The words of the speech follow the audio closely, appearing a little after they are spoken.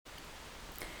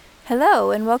Hello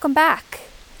and welcome back.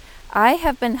 I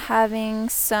have been having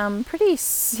some pretty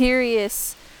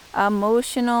serious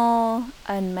emotional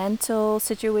and mental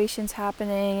situations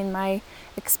happening in my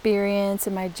experience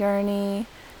and my journey,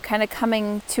 kind of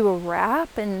coming to a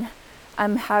wrap, and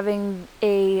I'm having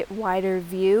a wider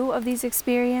view of these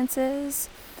experiences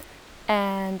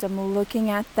and I'm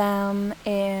looking at them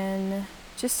in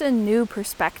just a new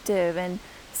perspective and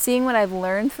seeing what I've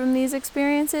learned from these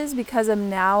experiences because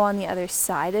I'm now on the other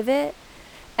side of it.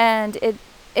 And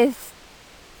if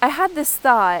I had this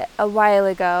thought a while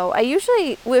ago,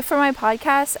 for my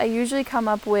podcast, I usually come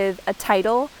up with a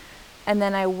title and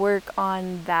then I work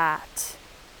on that.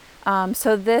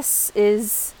 So this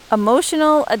is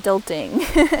emotional adulting.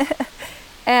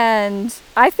 And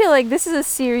I feel like this is a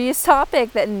serious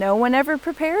topic that no one ever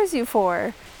prepares you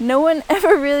for. No one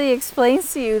ever really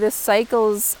explains to you the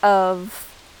cycles of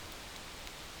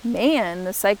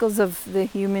the cycles of the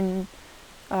human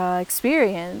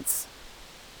experience.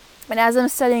 And as I'm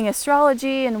studying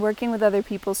astrology and working with other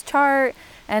people's chart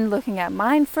and looking at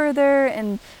mine further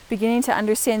and beginning to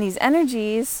understand these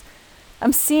energies,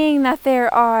 I'm seeing that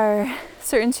there are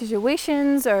certain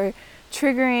situations or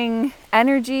triggering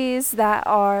energies that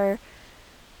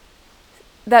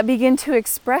begin to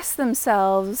express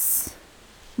themselves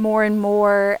more and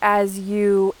more as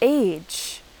you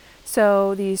age.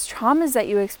 So these traumas that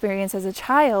you experience as a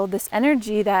child, this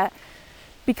energy that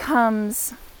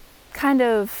becomes kind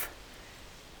of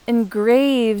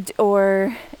engraved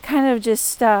or kind of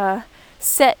just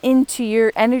set into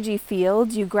your energy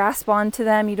field. You grasp onto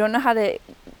them. You don't know how to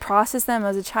process them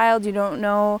as a child. You don't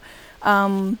know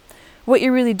what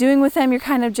you're really doing with them. You're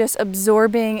kind of just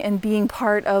absorbing and being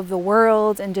part of the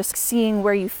world and just seeing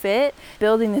where you fit,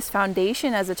 building this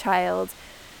foundation as a child.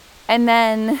 And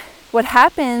then what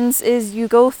happens is you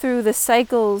go through the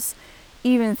cycles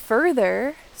even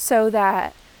further so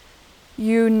that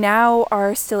you now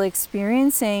are still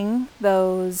experiencing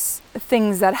those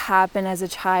things that happen as a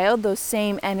child, those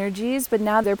same energies, but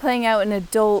now they're playing out in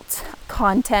adult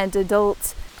content,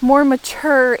 more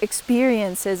mature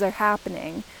experiences are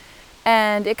happening.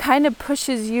 And it kind of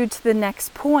pushes you to the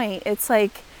next point. It's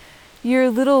like you're a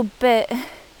little bit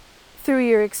through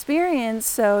your experience,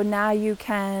 so now you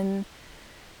can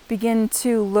begin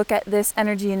to look at this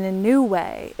energy in a new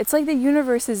way. It's like the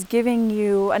universe is giving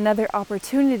you another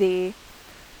opportunity,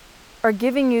 or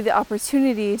giving you the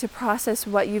opportunity to process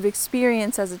what you've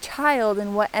experienced as a child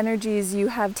and what energies you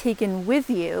have taken with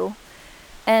you,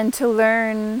 and to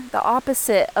learn the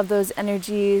opposite of those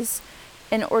energies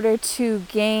in order to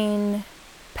gain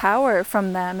power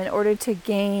from them, in order to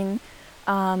gain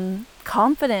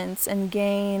confidence and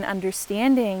gain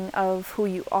understanding of who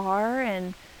you are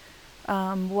and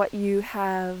what you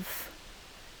have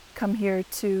come here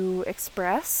to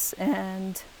express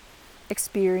and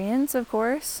experience, of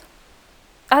course.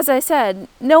 As I said,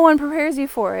 no one prepares you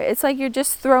for it. It's like you're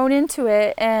just thrown into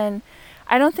it, and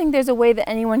I don't think there's a way that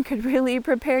anyone could really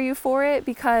prepare you for it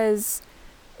because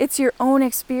it's your own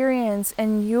experience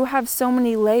and you have so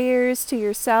many layers to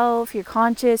yourself, your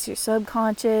conscious, your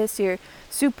subconscious, your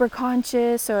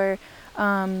superconscious, or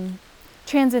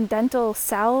transcendental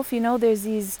self. There's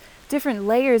these different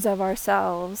layers of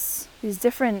ourselves, these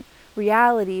different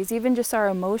realities. Even just our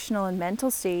emotional and mental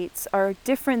states are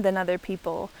different than other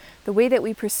people. The way that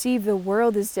we perceive the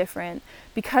world is different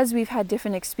because we've had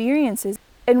different experiences,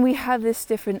 and we have this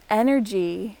different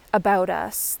energy about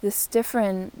us, this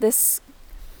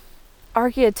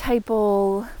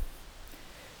archetypal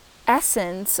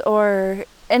essence,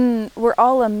 and we're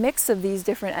all a mix of these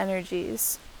different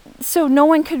energies. So no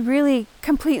one could really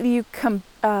completely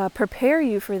prepare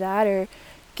you for that, or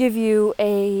give you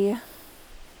an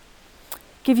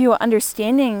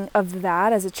understanding of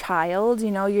that as a child.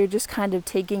 You're just kind of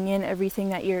taking in everything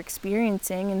that you're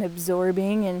experiencing and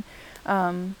absorbing,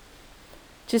 and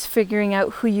just figuring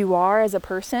out who you are as a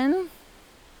person.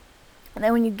 And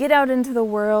then when you get out into the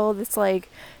world, it's like,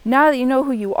 now that you know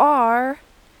who you are,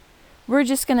 we're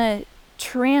just going to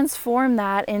transform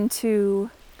that into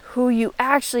who you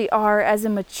actually are as a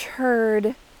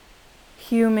matured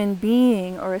human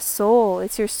being or a soul.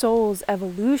 It's your soul's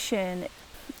evolution.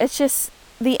 It's just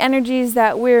the energies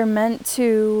that we're meant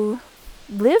to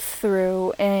live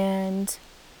through and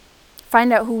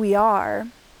find out who we are.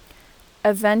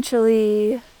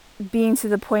 Eventually being to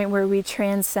the point where we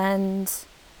transcend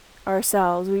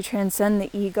ourselves, we transcend the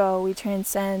ego, we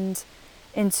transcend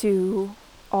into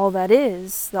all that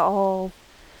is, the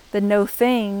no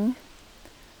thing,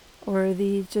 or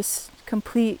the just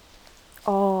complete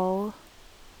all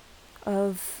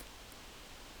of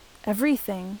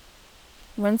everything.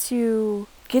 Once you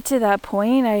get to that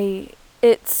point,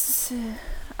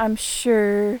 I'm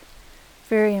sure,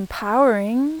 very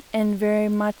empowering and very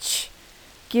much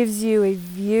gives you a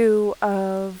view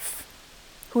of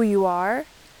who you are.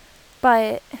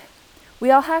 But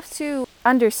we all have to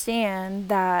understand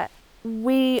that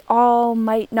we all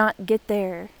might not get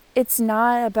there. It's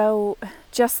not about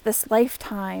just this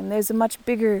lifetime. There's a much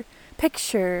bigger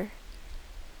picture.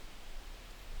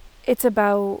 It's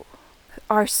about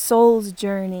our soul's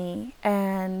journey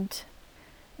and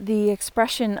the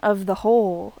expression of the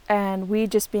whole, and we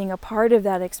just being a part of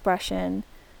that expression.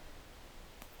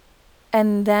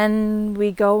 And then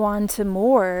we go on to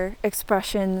more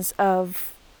expressions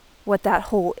of what that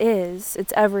whole is.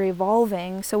 It's ever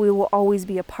evolving, so we will always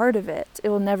be a part of it. It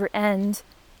will never end,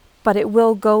 but it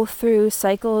will go through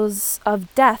cycles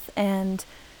of death and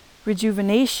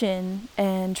rejuvenation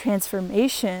and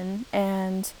transformation.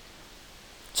 And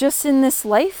just in this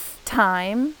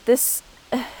lifetime, it's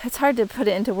hard to put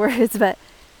it into words, but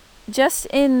just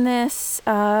in this,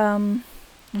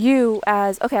 you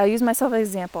as, okay, I'll use myself as an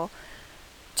example.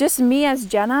 Just me as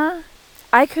Jenna,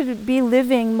 I could be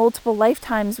living multiple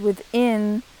lifetimes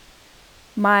within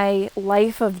my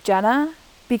life of Jenna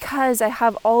because I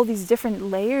have all these different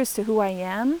layers to who I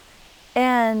am.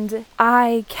 And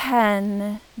I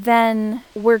can then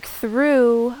work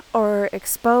through or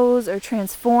expose or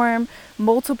transform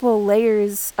multiple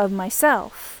layers of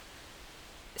myself.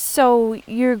 So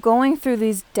you're going through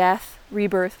these death,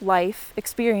 rebirth, life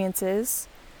experiences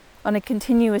on a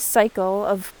continuous cycle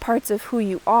of parts of who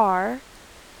you are.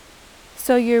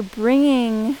 So you're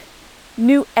bringing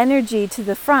new energy to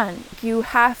the front. You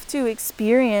have to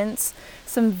experience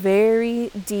some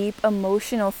very deep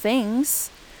emotional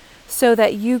things so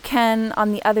that you can,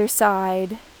 on the other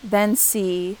side, then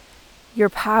see your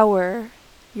power,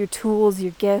 your tools,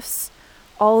 your gifts,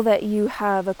 all that you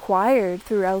have acquired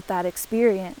throughout that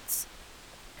experience.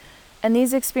 And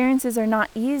these experiences are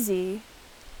not easy.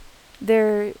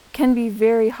 They can be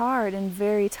very hard and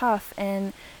very tough,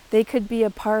 and they could be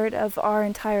a part of our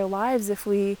entire lives if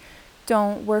we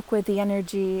don't work with the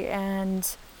energy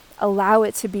and allow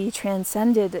it to be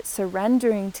transcended,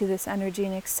 surrendering to this energy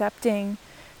and accepting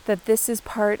that this is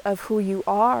part of who you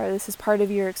are. This is part of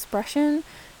your expression.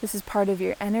 This is part of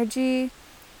your energy.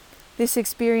 This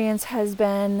experience has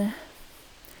been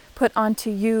put onto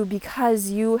you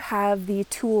because you have the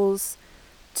tools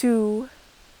to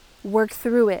work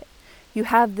through it. You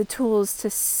have the tools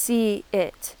to see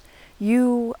it.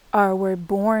 You were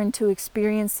born to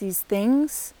experience these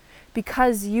things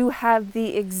because you have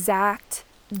the exact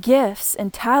gifts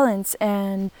and talents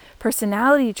and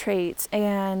personality traits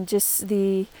and just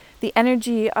the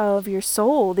energy of your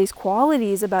soul, these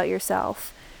qualities about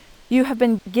yourself. You have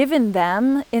been given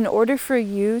them in order for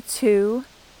you to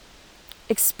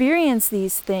experience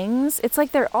these things. It's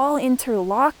like they're all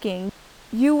interlocking.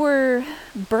 You were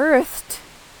birthed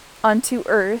onto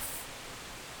earth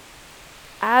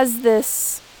as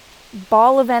this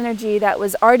ball of energy that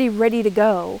was already ready to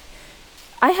go.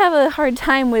 I have a hard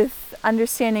time with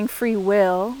understanding free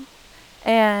will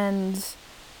and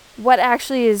what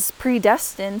actually is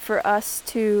predestined for us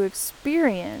to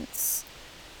experience,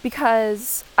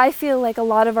 because I feel like a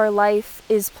lot of our life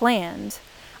is planned.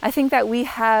 I think that we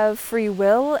have free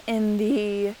will in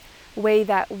the way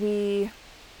that we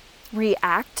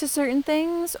react to certain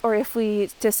things, or if we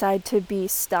decide to be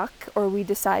stuck, or we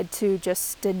decide to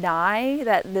just deny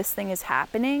that this thing is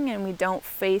happening and we don't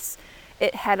face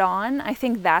it head on. I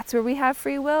think that's where we have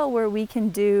free will, where we can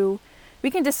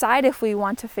decide if we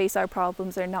want to face our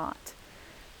problems or not.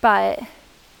 But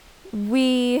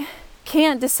we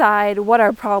can't decide what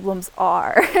our problems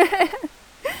are.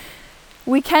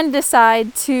 We can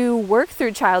decide to work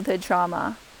through childhood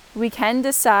trauma. We can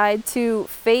decide to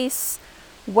face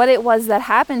what it was that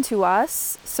happened to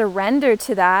us, surrender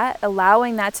to that,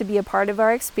 allowing that to be a part of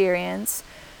our experience,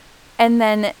 and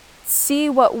then see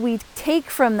what we take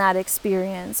from that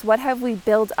experience. What have we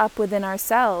built up within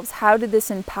ourselves? How did this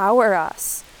empower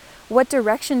us? What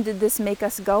direction did this make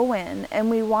us go in? And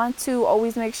we want to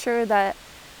always make sure that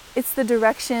it's the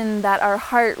direction that our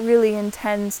heart really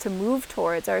intends to move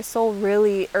towards. Our soul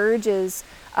really urges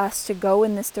us to go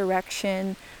in this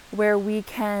direction where we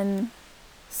can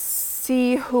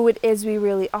see who it is we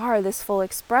really are, this full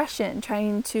expression,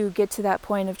 trying to get to that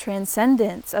point of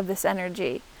transcendence of this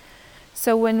energy.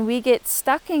 So when we get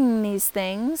stuck in these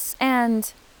things,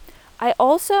 and I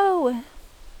also,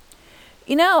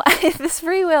 this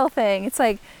free will thing, it's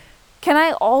like, can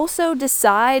I also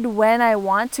decide when I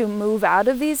want to move out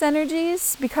of these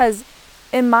energies? Because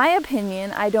in my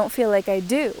opinion, I don't feel like I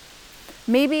do.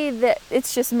 Maybe that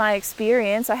it's just my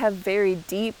experience. I have very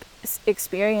deep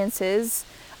experiences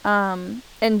and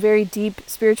very deep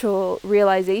spiritual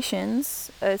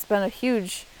realizations. It's been a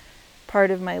huge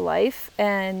part of my life.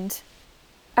 And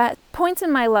at points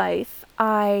in my life,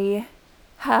 I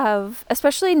have,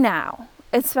 especially now,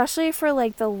 especially for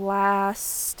like the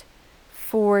last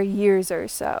 4 years or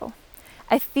so,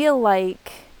 I feel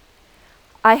like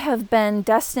I have been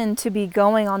destined to be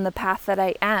going on the path that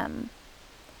I am.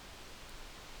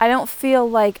 I don't feel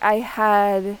like I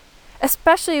had,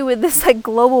 especially with this like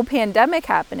global pandemic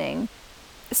happening.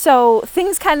 So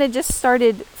things kind of just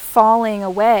started falling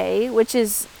away, which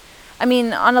is, I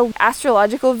mean, on an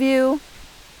astrological view,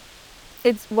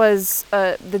 it was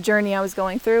the journey I was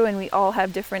going through, and we all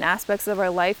have different aspects of our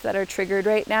life that are triggered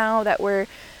right now that we're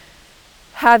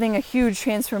having a huge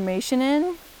transformation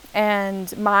in.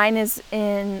 And mine is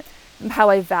in how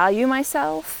I value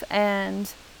myself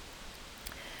and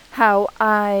how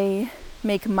I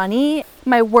make money,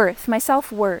 my worth, my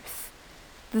self-worth,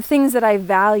 the things that I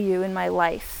value in my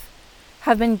life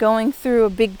have been going through a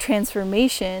big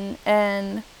transformation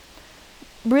and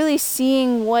really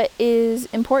seeing what is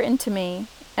important to me.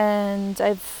 And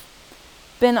I've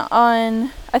been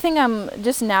on, I think I'm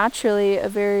just naturally a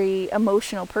very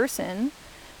emotional person,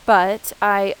 but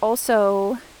I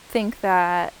also think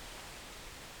that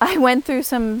I went through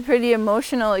some pretty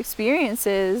emotional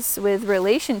experiences with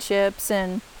relationships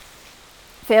and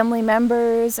family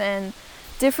members and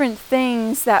different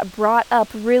things that brought up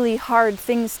really hard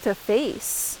things to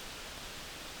face.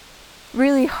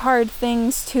 Really hard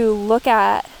things to look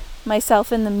at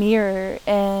myself in the mirror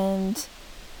and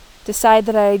decide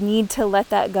that I need to let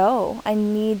that go. I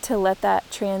need to let that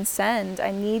transcend.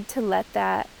 I need to let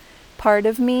that part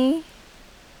of me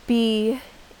be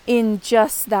in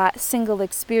just that single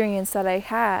experience that I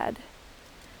had.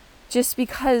 Just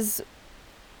because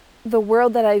the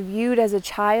world that I viewed as a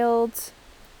child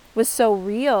was so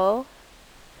real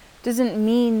doesn't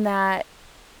mean that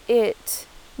it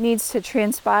needs to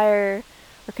transpire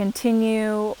or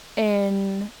continue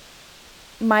in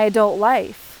my adult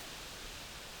life.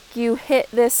 You hit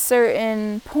this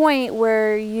certain point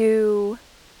where you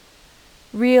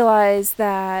realize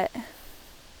that,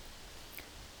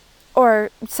 or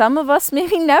some of us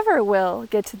maybe never will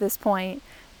get to this point.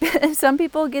 Some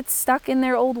people get stuck in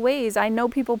their old ways. I know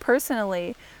people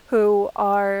personally who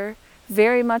are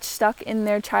very much stuck in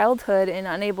their childhood and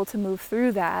unable to move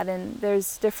through that. And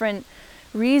there's different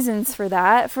reasons for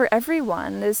that for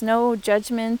everyone. There's no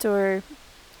judgment or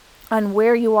on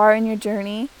where you are in your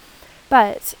journey.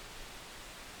 But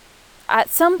at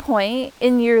some point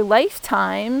in your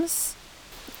lifetimes,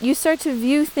 you start to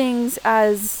view things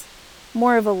as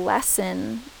more of a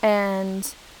lesson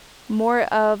and more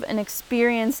of an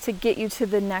experience to get you to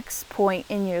the next point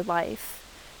in your life,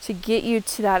 to get you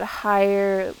to that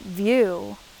higher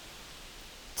view,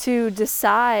 to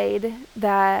decide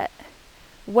that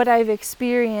what I've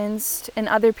experienced and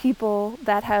other people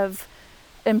that have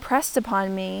impressed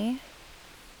upon me,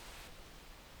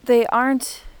 they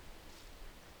aren't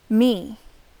me.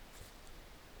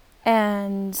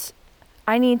 And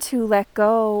I need to let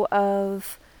go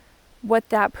of what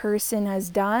that person has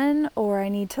done, or I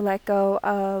need to let go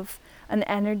of an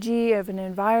energy of an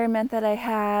environment that I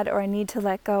had, or I need to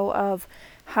let go of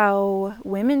how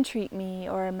women treat me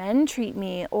or men treat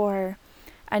me, or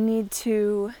I need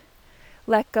to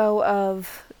let go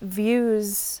of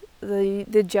views,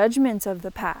 the judgments of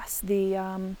the past,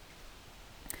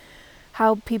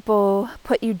 how people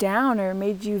put you down or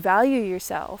made you value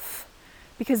yourself.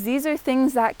 Because these are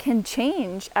things that can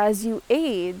change as you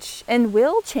age and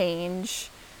will change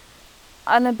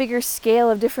on a bigger scale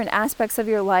of different aspects of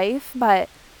your life. But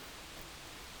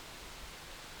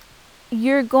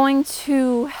you're going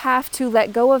to have to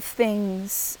let go of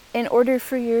things in order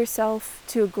for yourself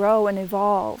to grow and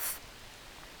evolve.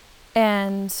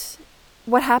 And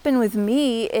what happened with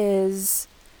me is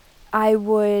I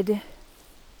would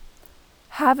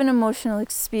have an emotional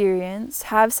experience,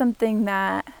 have something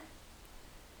that,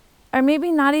 or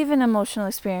maybe not even emotional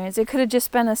experience. It could have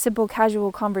just been a simple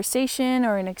casual conversation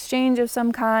or an exchange of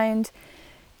some kind.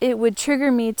 It would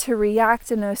trigger me to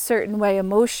react in a certain way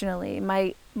emotionally.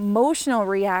 My emotional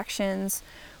reactions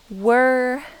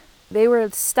were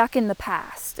stuck in the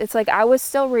past. It's like I was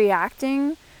still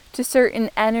reacting to certain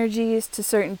energies, to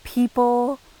certain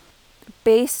people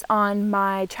based on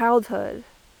my childhood.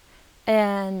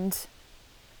 And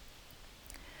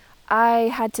I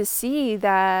had to see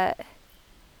that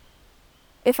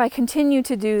if I continue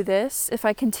to do this, if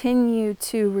I continue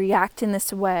to react in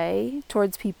this way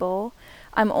towards people,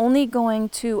 I'm only going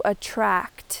to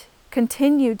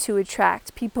continue to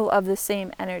attract people of the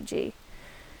same energy.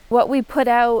 What we put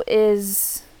out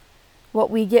is what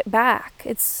we get back.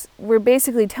 We're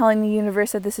basically telling the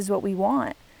universe that this is what we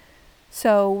want.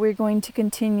 So we're going to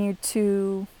continue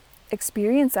to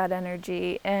experience that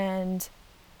energy, and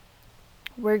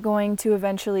we're going to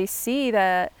eventually see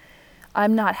that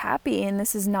I'm not happy and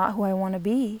this is not who I want to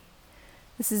be.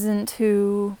 This isn't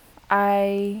who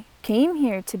I came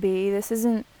here to be.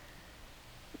 This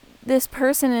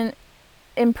person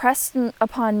impressed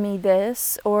upon me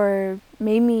this, or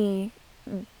made me,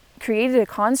 created a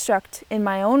construct in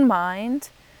my own mind,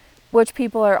 which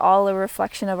people are all a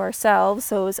reflection of ourselves,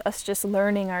 so it's us just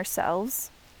learning ourselves.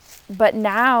 But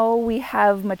now we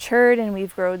have matured and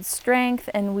we've grown strength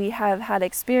and we have had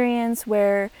experience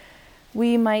where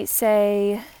we might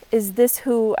say, is this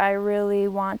who I really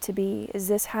want to be? Is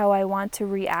this how I want to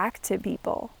react to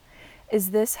people?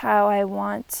 Is this how I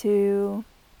want to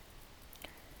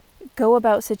go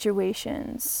about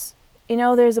situations? You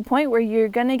know, there's a point where you're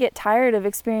going to get tired of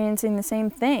experiencing the same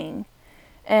thing.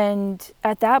 And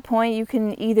at that point, you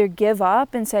can either give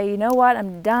up and say, you know what,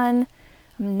 I'm done.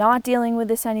 I'm not dealing with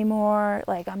this anymore.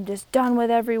 Like, I'm just done with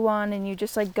everyone. And you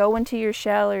just like go into your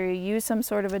shell, or you use some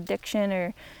sort of addiction,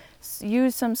 or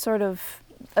use some sort of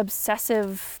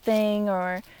obsessive thing,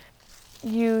 or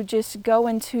you just go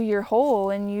into your hole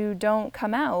and you don't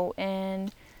come out.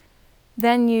 And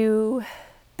then you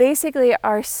basically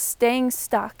are staying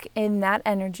stuck in that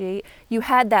energy. You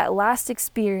had that last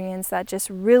experience that just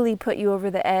really put you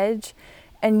over the edge,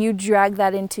 and you drag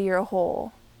that into your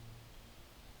hole.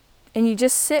 And you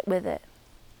just sit with it.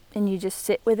 And you just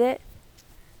sit with it.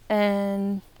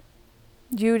 And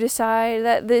you decide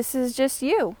that this is just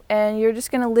you. And you're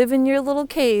just going to live in your little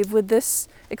cave with this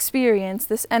experience,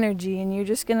 this energy. And you're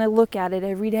just going to look at it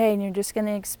every day. And you're just going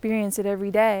to experience it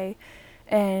every day.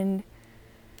 And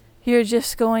you're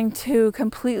just going to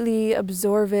completely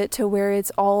absorb it to where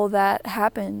it's all that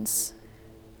happens.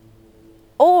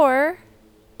 Or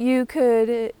you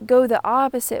could go the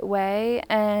opposite way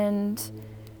and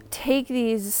take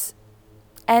these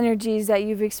energies that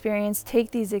you've experienced,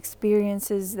 take these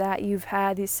experiences that you've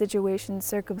had, these situations,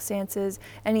 circumstances,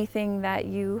 anything that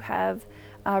you have,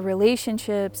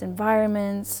 relationships,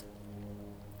 environments,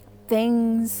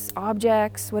 things,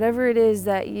 objects, whatever it is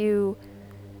that you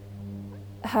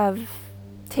have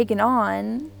taken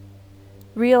on,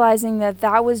 realizing that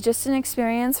that was just an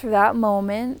experience for that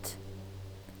moment.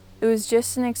 It was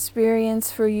just an experience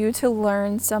for you to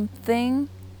learn something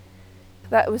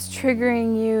that was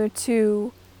triggering you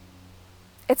to...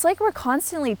 It's like we're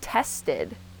constantly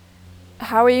tested.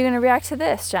 How are you going to react to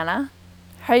this, Jenna?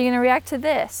 How are you going to react to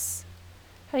this?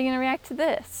 How are you going to react to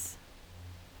this?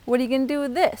 What are you going to do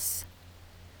with this?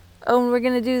 Oh, and we're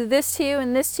going to do this to you,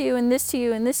 and this to you, and this to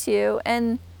you, and this to you,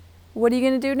 and what are you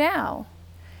going to do now?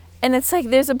 And it's like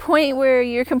there's a point where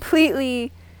you're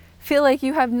completely feel like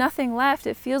you have nothing left.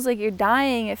 It feels like you're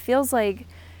dying. It feels like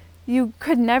you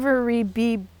could never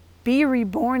be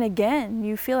reborn again.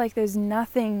 You feel like there's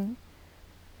nothing,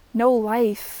 no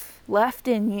life left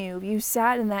in you. You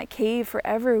sat in that cave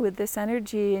forever with this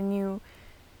energy, and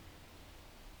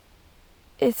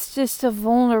it's just a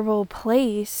vulnerable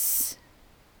place,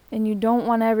 and you don't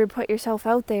want to ever put yourself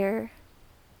out there.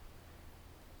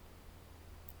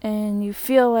 And you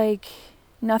feel like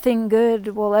nothing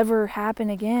good will ever happen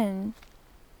again.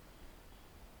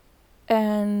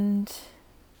 And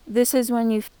this is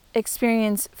when you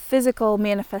experience physical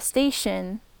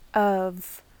manifestation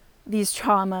of these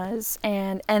traumas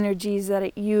and energies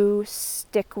that you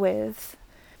stick with.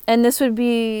 And this would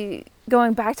be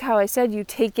going back to how I said you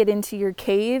take it into your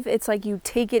cave. It's like you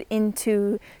take it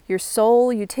into your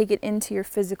soul, you take it into your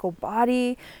physical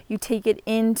body, you take it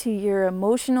into your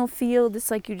emotional field. It's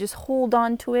like you just hold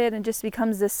on to it and it just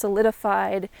becomes this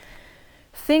solidified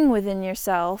thing within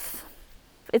yourself.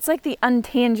 It's like the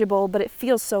untangible, but it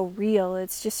feels so real.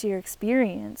 It's just your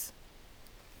experience.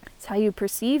 It's how you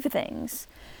perceive things.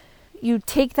 You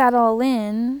take that all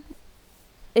in.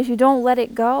 If you don't let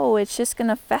it go, it's just going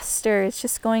to fester. It's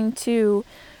just going to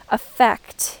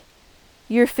affect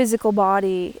your physical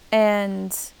body.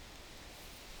 And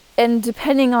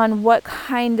depending on what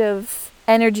kind of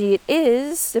energy it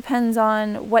is, depends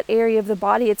on what area of the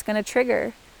body it's going to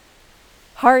trigger.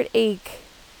 Heartache.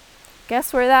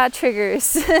 Guess where that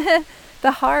triggers?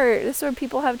 The heart. This is where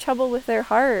people have trouble with their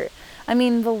heart. I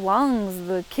mean, the lungs,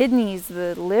 the kidneys,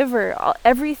 the liver,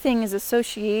 everything is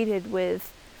associated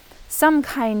with some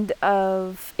kind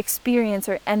of experience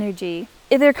or energy.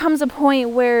 There comes a point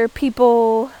where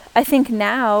people, I think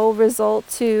now, resort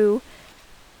to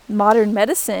modern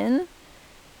medicine,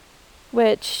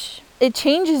 which it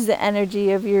changes the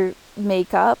energy of your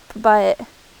makeup, but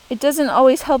it doesn't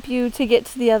always help you to get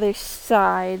to the other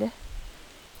side.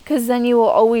 because then you will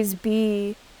always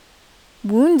be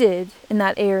wounded in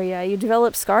that area. You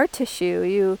develop scar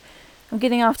tissue. I'm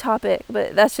getting off topic,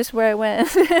 but that's just where I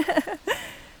went.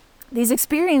 These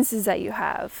experiences that you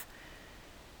have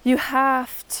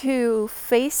to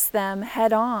face them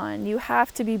head on. You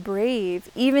have to be brave,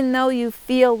 even though you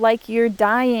feel like you're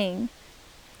dying,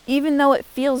 even though it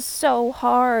feels so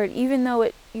hard, even though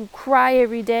you cry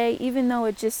every day, even though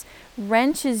it just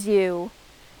wrenches you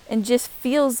and just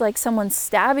feels like someone's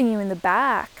stabbing you in the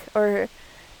back, or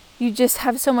you just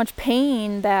have so much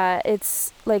pain that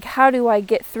it's like, how do I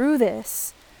get through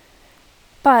this?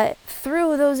 But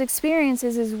through those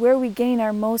experiences is where we gain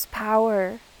our most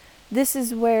power. This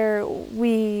is where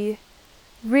we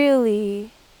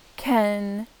really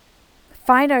can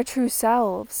find our true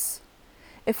selves.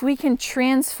 If we can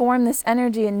transform this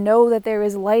energy and know that there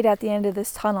is light at the end of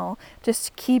this tunnel,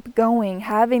 just keep going,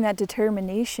 having that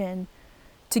determination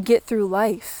to get through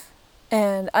life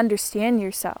and understand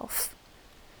yourself.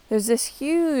 There's this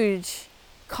huge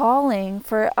calling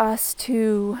for us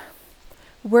to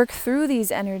work through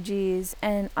these energies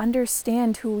and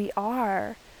understand who we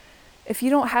are. If you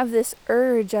don't have this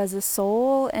urge as a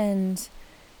soul and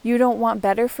you don't want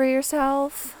better for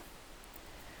yourself,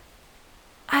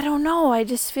 I don't know, I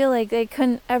just feel like I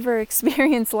couldn't ever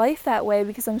experience life that way,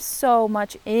 because I'm so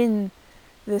much in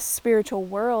this spiritual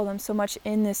world. I'm so much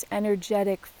in this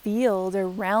energetic field or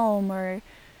realm, or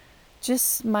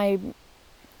just my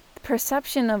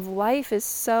perception of life is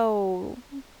so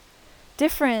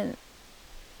different.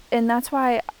 And that's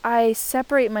why I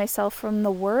separate myself from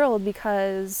the world,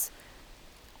 because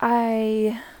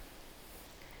I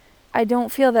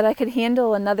don't feel that I could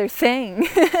handle another thing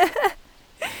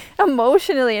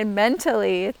emotionally and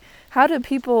mentally. How do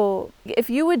people, if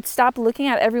you would stop looking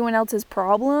at everyone else's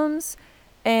problems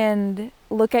and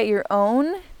look at your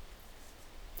own,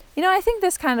 I think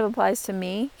this kind of applies to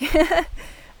me.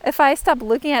 If I stop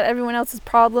looking at everyone else's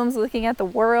problems, looking at the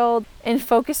world, and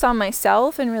focus on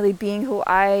myself and really being who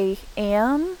I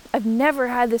am, I've never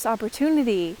had this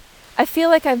opportunity. I feel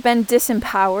like I've been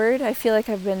disempowered. I feel like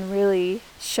I've been really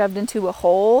shoved into a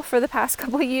hole for the past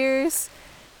couple of years.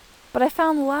 But I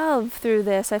found love through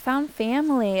this. I found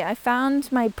family. I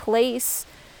found my place.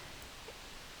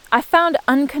 I found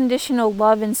unconditional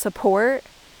love and support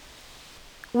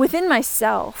within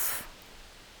myself.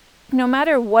 No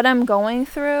matter what I'm going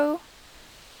through,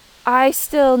 I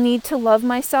still need to love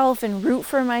myself and root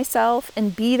for myself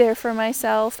and be there for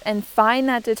myself and find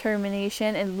that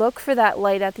determination and look for that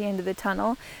light at the end of the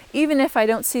tunnel. Even if I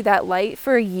don't see that light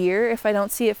for a year, if I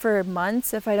don't see it for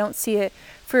months, if I don't see it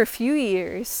for a few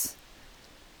years,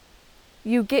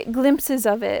 you get glimpses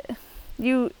of it.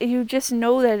 You just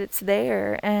know that it's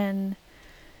there, and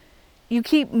you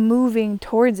keep moving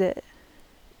towards it,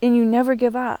 and you never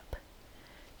give up.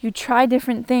 You try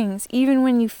different things, even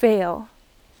when you fail,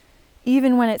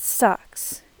 even when it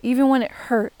sucks, even when it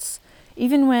hurts,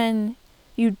 even when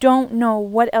you don't know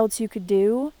what else you could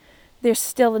do. There's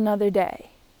still another day.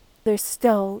 There's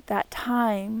still that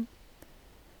time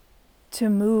to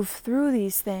move through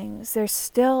these things. There's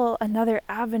still another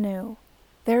avenue.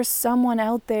 There's someone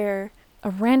out there, a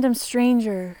random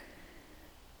stranger,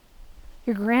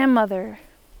 your grandmother,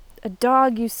 a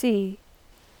dog you see,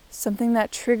 something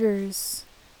that triggers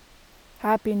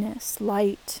happiness,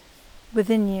 light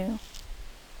within you.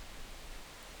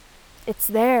 It's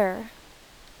there.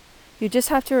 You just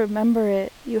have to remember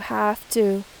it. You have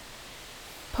to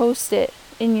post it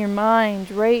in your mind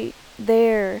right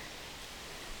there.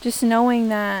 Just knowing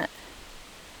that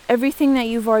everything that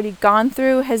you've already gone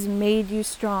through has made you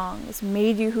strong. It's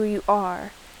made you who you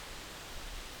are.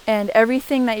 And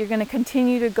everything that you're going to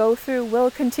continue to go through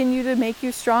will continue to make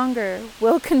you stronger,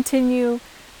 will continue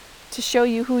to show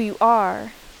you who you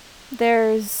are.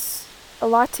 There's a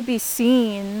lot to be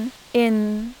seen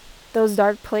in those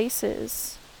dark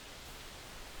places.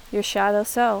 Your shadow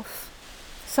self.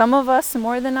 Some of us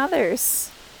more than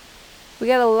others. We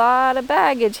got a lot of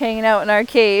baggage hanging out in our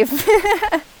cave.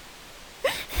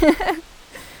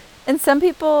 And some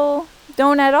people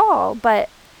don't at all. But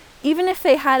even if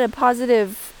they had a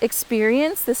positive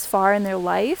experience this far in their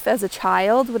life as a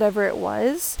child, whatever it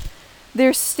was,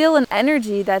 there's still an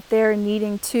energy that they're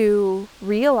needing to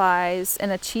realize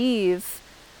and achieve.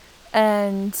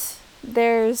 And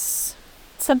there's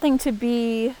something to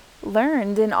be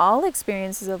learned in all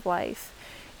experiences of life.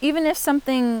 Even if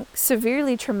something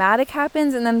severely traumatic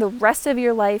happens and then the rest of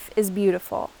your life is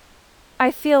beautiful.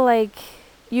 I feel like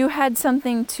you had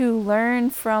something to learn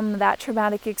from that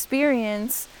traumatic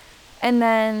experience, and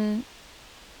then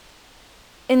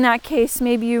in that case,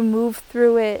 maybe you move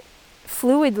through it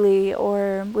fluidly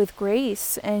or with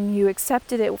grace, and you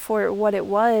accepted it for what it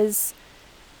was,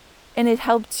 and it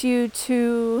helped you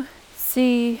to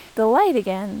see the light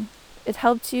again. It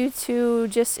helped you to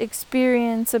just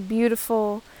experience a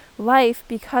beautiful life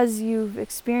because you've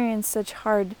experienced such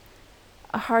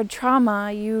a hard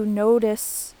trauma. You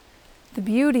notice the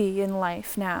beauty in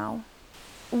life now.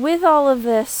 With all of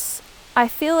this, I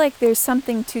feel like there's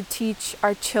something to teach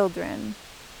our children.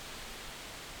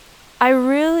 I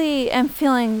really am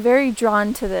feeling very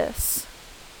drawn to this.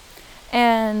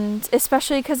 And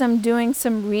especially because I'm doing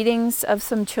some readings of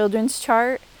some children's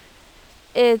chart,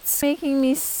 it's making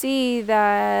me see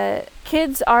that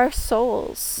kids are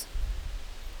souls.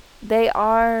 They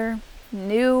are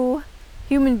new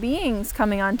human beings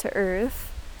coming onto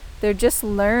earth. They're just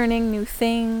learning new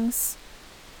things,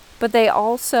 but they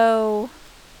also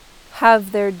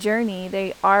have their journey.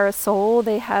 They are a soul.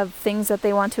 They have things that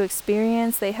they want to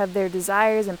experience. They have their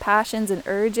desires and passions and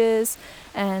urges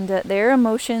and their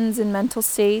emotions and mental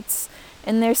states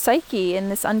and their psyche in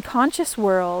this unconscious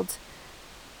world.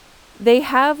 They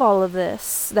have all of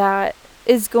this that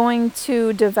is going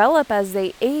to develop as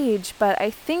they age, but I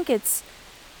think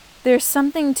there's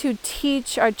something to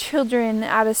teach our children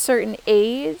at a certain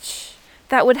age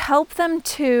that would help them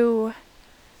to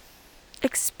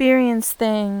experience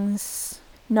things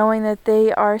knowing that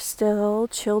they are still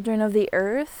children of the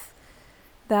earth,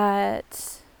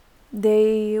 that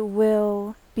they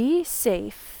will be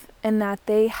safe, and that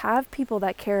they have people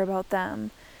that care about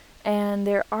them, and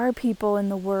there are people in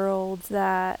the world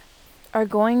that are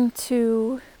going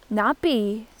to not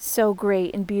be so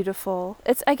great and beautiful.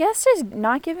 It's, I guess, just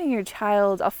not giving your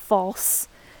child a false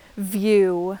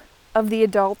view of the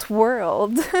adult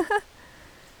world.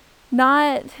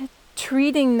 Not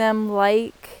treating them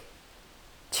like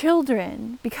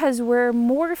children, because we're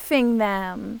morphing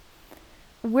them.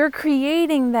 We're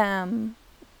creating them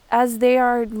as they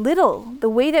are little. The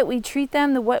way that we treat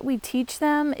them, what we teach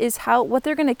them is what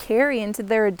they're going to carry into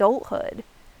their adulthood.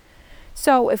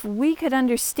 So if we could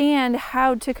understand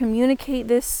how to communicate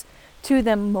this to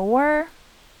them more,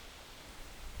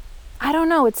 I don't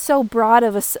know, it's so broad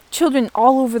of us, children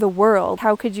all over the world.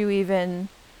 How could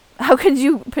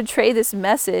you portray this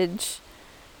message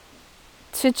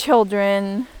to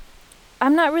children?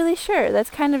 I'm not really sure. That's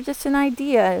kind of just an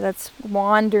idea that's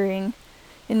wandering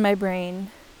in my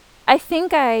brain. I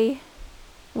think I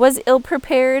was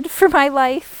ill-prepared for my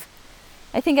life.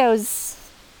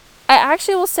 I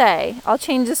actually will say, I'll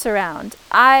change this around.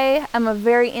 I am a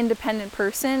very independent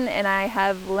person, and I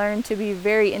have learned to be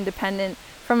very independent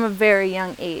from a very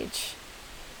young age.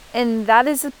 And that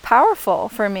is powerful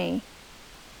for me.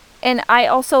 And I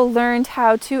also learned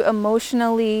how to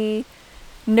emotionally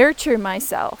nurture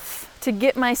myself, to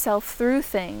get myself through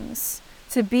things,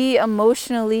 to be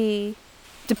emotionally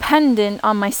dependent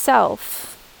on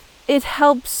myself. It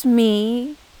helps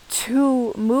me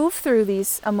to move through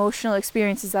these emotional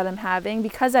experiences that I'm having,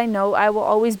 because I know I will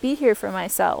always be here for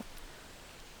myself.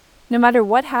 No matter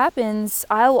what happens,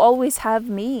 I'll always have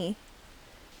me.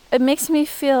 It makes me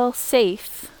feel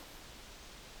safe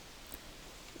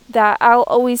that I'll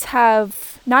always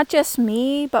have not just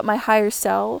me, but my higher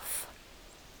self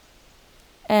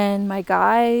and my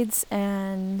guides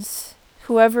and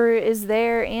whoever is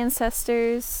there,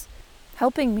 ancestors,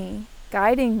 helping me,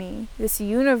 guiding me, this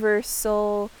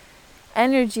universal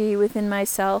energy within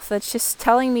myself that's just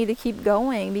telling me to keep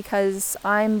going, because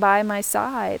I'm by my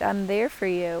side. I'm there for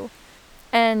you.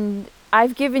 And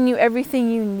I've given you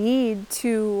everything you need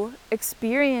to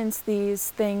experience these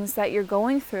things that you're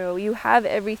going through. You have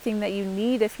everything that you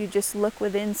need if you just look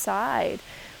within inside.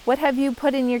 What have you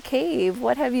put in your cave?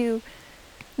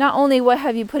 Not only what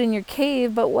have you put in your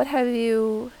cave, but what have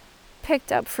you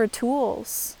picked up for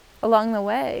tools along the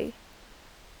way?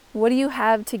 What do you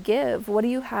have to give? What do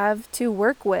you have to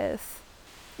work with?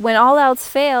 When all else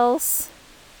fails,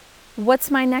 what's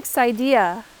my next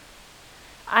idea?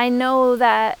 I know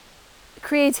that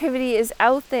creativity is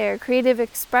out there. Creative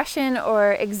expression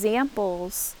or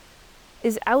examples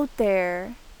is out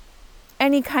there.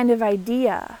 Any kind of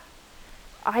idea.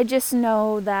 I just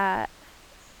know that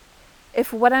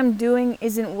if what I'm doing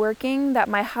isn't working, that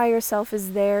my higher self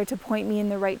is there to point me in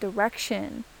the right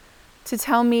direction, to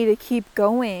tell me to keep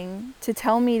going, to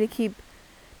tell me to keep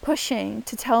pushing,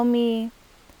 to tell me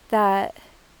that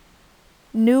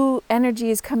new energy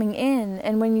is coming in.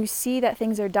 And when you see that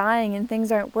things are dying and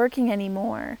things aren't working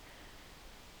anymore,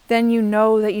 then you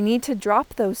know that you need to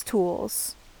drop those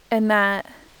tools, and that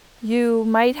you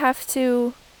might have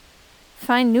to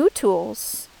find new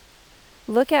tools.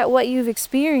 Look at what you've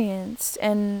experienced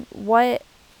and what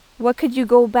could you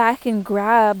go back and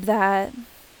grab that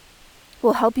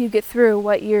will help you get through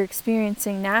what you're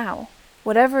experiencing now.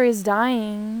 Whatever is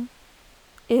dying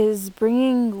is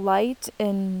bringing light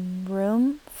and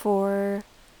room for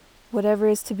whatever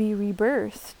is to be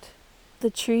rebirthed. The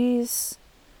trees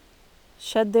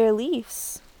shed their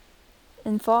leaves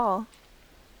in fall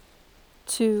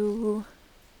to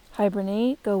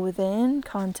hibernate, go within,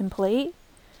 contemplate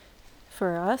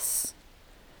for us,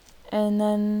 and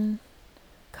then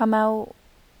come out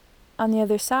on the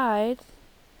other side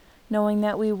knowing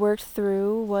that we worked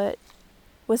through what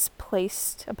was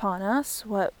placed upon us,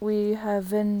 what we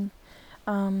have been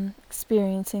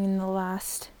experiencing in the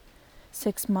last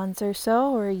 6 months or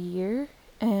so, or a year,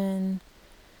 and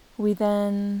we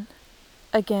then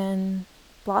again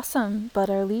blossom, bud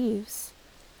our leaves,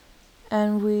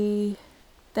 and we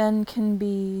then can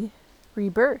be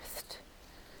rebirthed.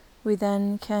 We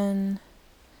then can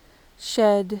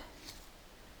shed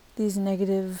these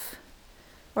negative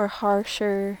or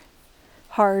harsher,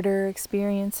 harder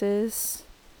experiences,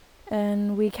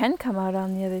 and we can come out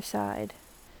on the other side.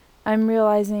 I'm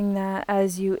realizing that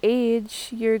as you age,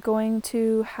 you're going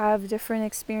to have different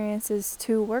experiences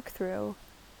to work through,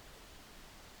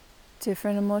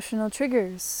 different emotional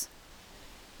triggers.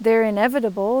 They're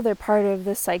inevitable, they're part of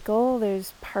the cycle,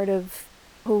 there's part of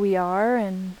who we are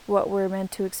and what we're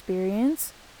meant to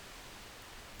experience.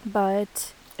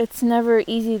 But it's never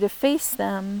easy to face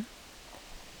them.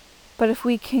 But if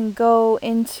we can go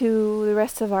into the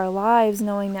rest of our lives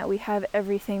knowing that we have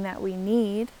everything that we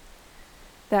need,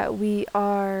 that we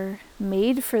are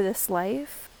made for this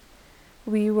life,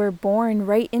 we were born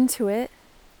right into it,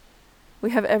 we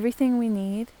have everything we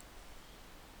need.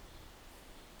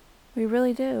 We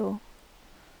really do.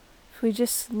 If we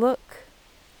just look,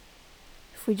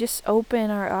 if we just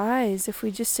open our eyes, if we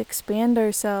just expand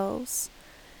ourselves,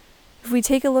 if we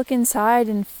take a look inside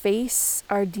and face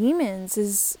our demons,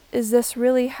 is this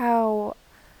really how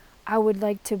I would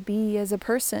like to be as a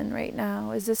person right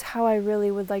now? Is this how I really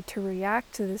would like to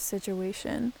react to this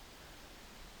situation?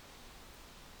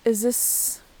 Is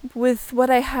this, with what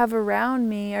I have around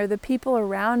me, are the people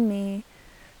around me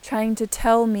trying to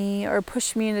tell me or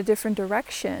push me in a different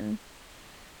direction?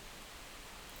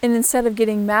 And instead of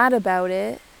getting mad about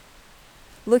it,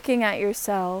 looking at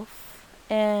yourself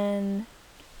and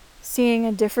seeing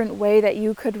a different way that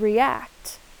you could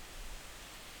react.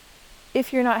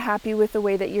 If you're not happy with the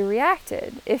way that you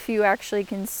reacted, if you actually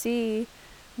can see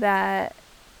that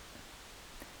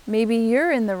maybe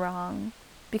you're in the wrong,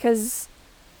 because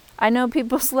I know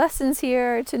people's lessons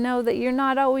here are to know that you're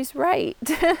not always right.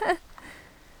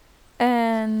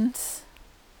 And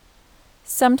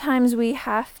sometimes we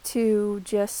have to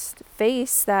just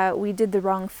face that we did the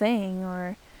wrong thing.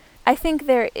 Or I think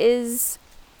it's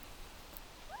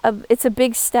a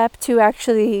big step to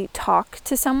actually talk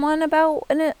to someone about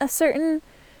a certain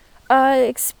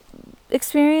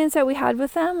experience that we had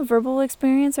with them, a verbal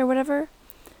experience or whatever.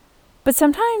 But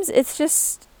sometimes it's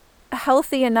just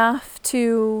healthy enough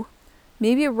to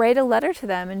maybe write a letter to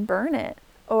them and burn it,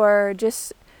 or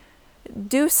just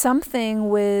do something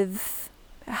with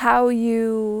how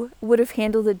you would have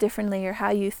handled it differently, or how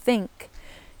you think.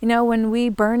 You know, when we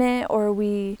burn it or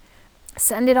we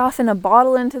send it off in a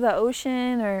bottle into the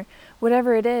ocean or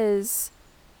whatever it is,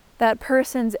 that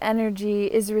person's energy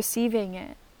is receiving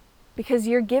it because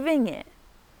you're giving it.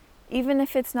 Even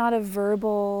if it's not a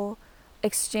verbal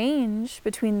exchange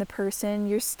between the person,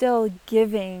 you're still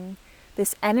giving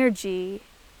this energy,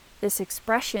 this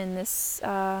expression, this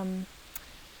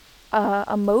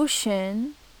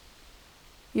emotion.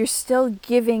 You're still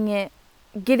giving it,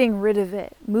 getting rid of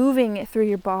it, moving it through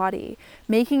your body,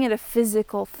 making it a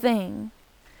physical thing.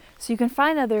 So you can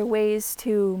find other ways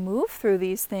to move through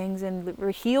these things and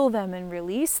heal them and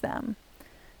release them.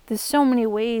 There's so many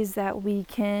ways that we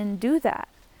can do that.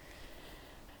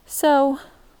 So,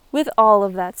 with all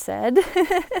of that said,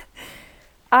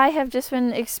 I have just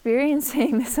been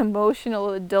experiencing this emotional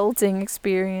adulting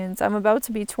experience. I'm about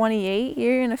to be 28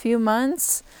 here in a few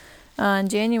months, in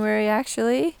January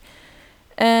actually,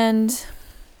 and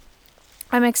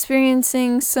I'm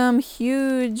experiencing some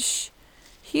huge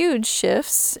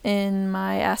shifts in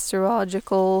my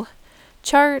astrological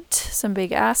chart, some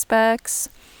big aspects,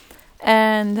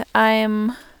 and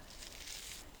I'm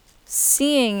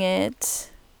seeing it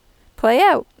play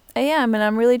out. I am, and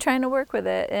I'm really trying to work with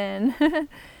it, and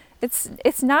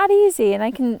it's not easy. And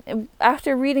I can,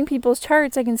 after reading people's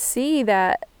charts, I can see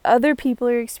that other people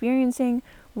are experiencing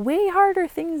way harder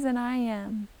things than I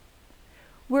am.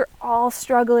 We're all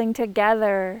struggling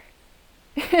together.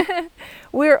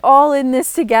 We're all in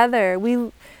this together.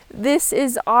 This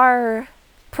is our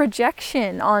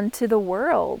projection onto the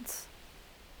world.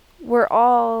 We're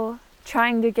all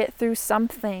trying to get through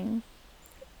something.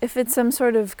 If it's some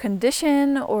sort of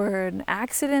condition or an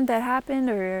accident that happened,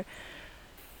 or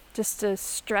just a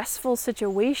stressful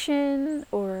situation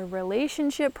or a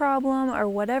relationship problem or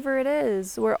whatever it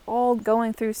is, we're all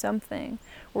going through something.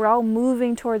 We're all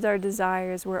moving towards our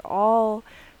desires. We're all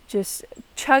just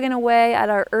chugging away at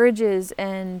our urges,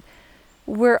 and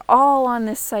we're all on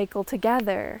this cycle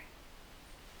together.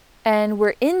 And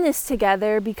we're in this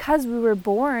together because we were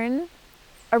born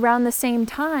around the same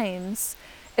times.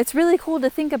 It's really cool to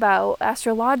think about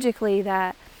astrologically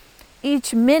that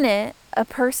each minute a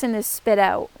person is spit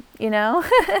out, you know?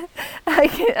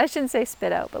 I shouldn't say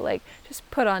spit out, but like just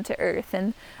put onto earth,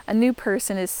 and a new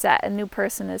person is set,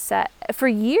 for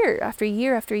year after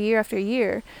year after year after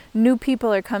year. New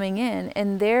people are coming in,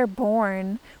 and they're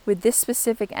born with this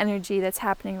specific energy that's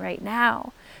happening right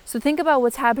now. So think about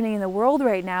what's happening in the world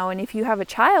right now, and if you have a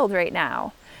child right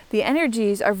now, the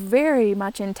energies are very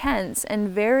much intense and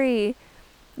very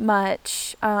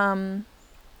much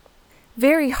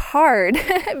very hard.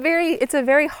 It's a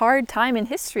very hard time in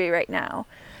history right now.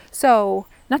 So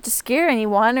not to scare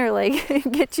anyone or like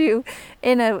get you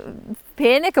in a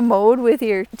panic mode with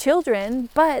your children,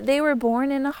 but they were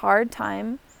born in a hard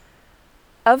time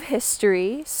of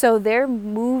history. So they're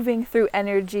moving through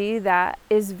energy that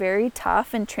is very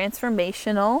tough and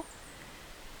transformational,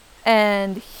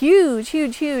 and huge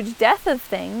death of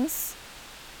things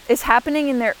is happening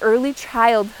in their early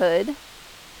childhood,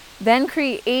 then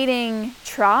creating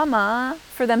trauma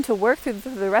for them to work through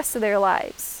the rest of their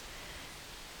lives.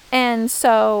 And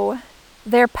so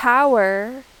their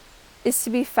power is to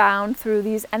be found through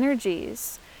these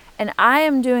energies. And I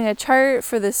am doing a chart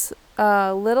for this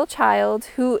little child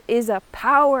who is a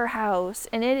powerhouse,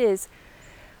 and it is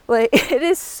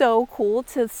so cool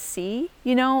to see.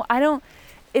 You know,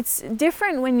 it's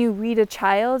different when you read a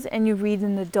child and you read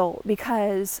an adult,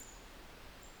 because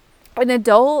an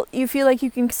adult, you feel like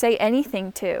you can say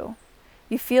anything to.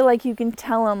 You feel like you can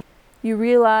tell them. You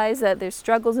realize that there's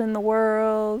struggles in the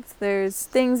world. There's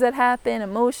things that happen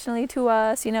emotionally to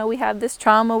us. You know, we have this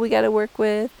trauma we got to work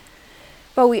with.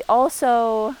 But we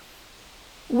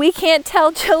can't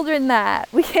tell children that.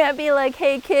 We can't be like,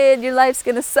 hey kid, your life's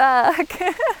going to suck.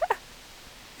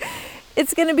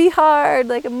 It's going to be hard,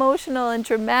 like emotional and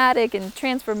traumatic and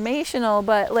transformational,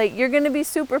 but like you're going to be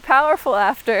super powerful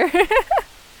after.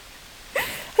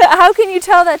 How can you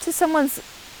tell that to someone's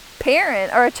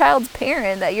parent or a child's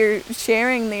parent that you're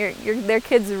sharing their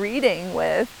kids' reading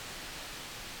with?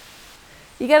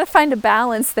 You got to find a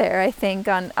balance there, I think,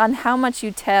 on how much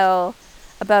you tell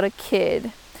about a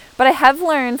kid. But I have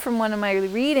learned from one of my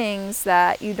readings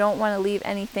that you don't want to leave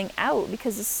anything out,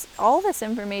 because all this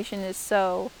information is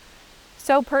so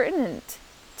pertinent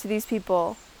to these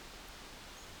people.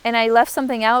 And I left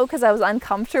something out because I was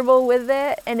uncomfortable with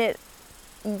it, and it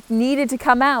needed to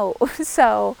come out.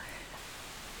 So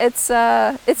it's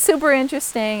super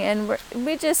interesting, and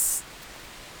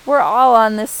we're all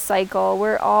on this cycle.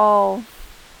 We're all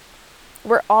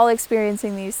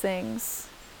experiencing these things,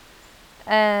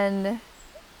 and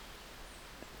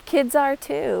kids are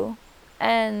too,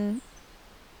 and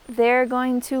they're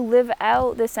going to live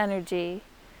out this energy.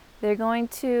 They're going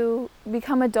to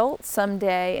become adults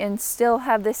someday and still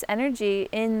have this energy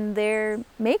in their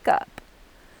makeup.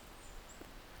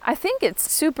 I think it's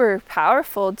super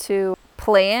powerful to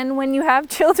plan when you have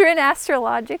children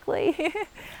astrologically.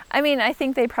 I mean, I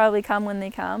think they probably come when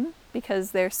they come, because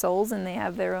they're souls and they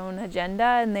have their own agenda,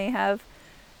 and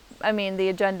the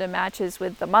agenda matches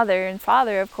with the mother and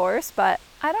father, of course, but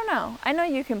I don't know. I know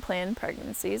you can plan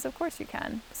pregnancies. Of course you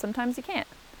can. Sometimes you can't.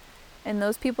 And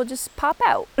those people just pop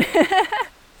out.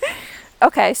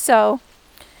 Okay, so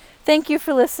thank you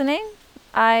for listening.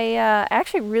 I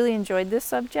actually really enjoyed this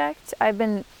subject. I've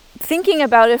been thinking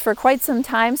about it for quite some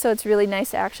time, so it's really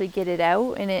nice to actually get it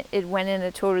out, and it went in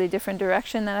a totally different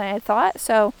direction than I had thought.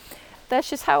 So that's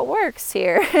just how it works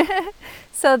here.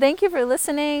 So thank you for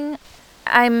listening.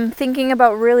 I'm thinking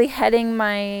about really heading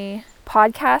my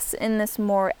podcasts in this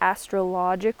more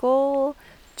astrological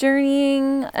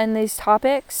journeying and these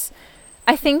topics.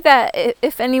 I think that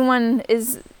if anyone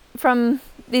is from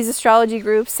these astrology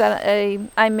groups that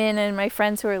I'm in, and my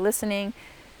friends who are listening,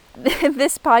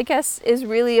 this podcast is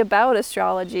really about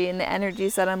astrology and the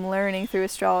energies that I'm learning through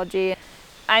astrology.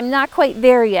 I'm not quite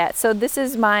there yet, so this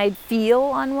is my feel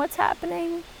on what's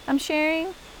happening I'm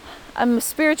sharing. I'm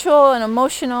spiritual and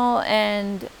emotional,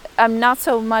 and I'm not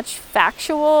so much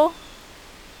factual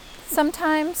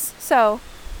sometimes,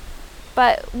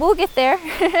 but we'll get there.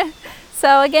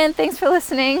 So again, thanks for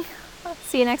listening.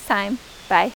 See you next time. Bye.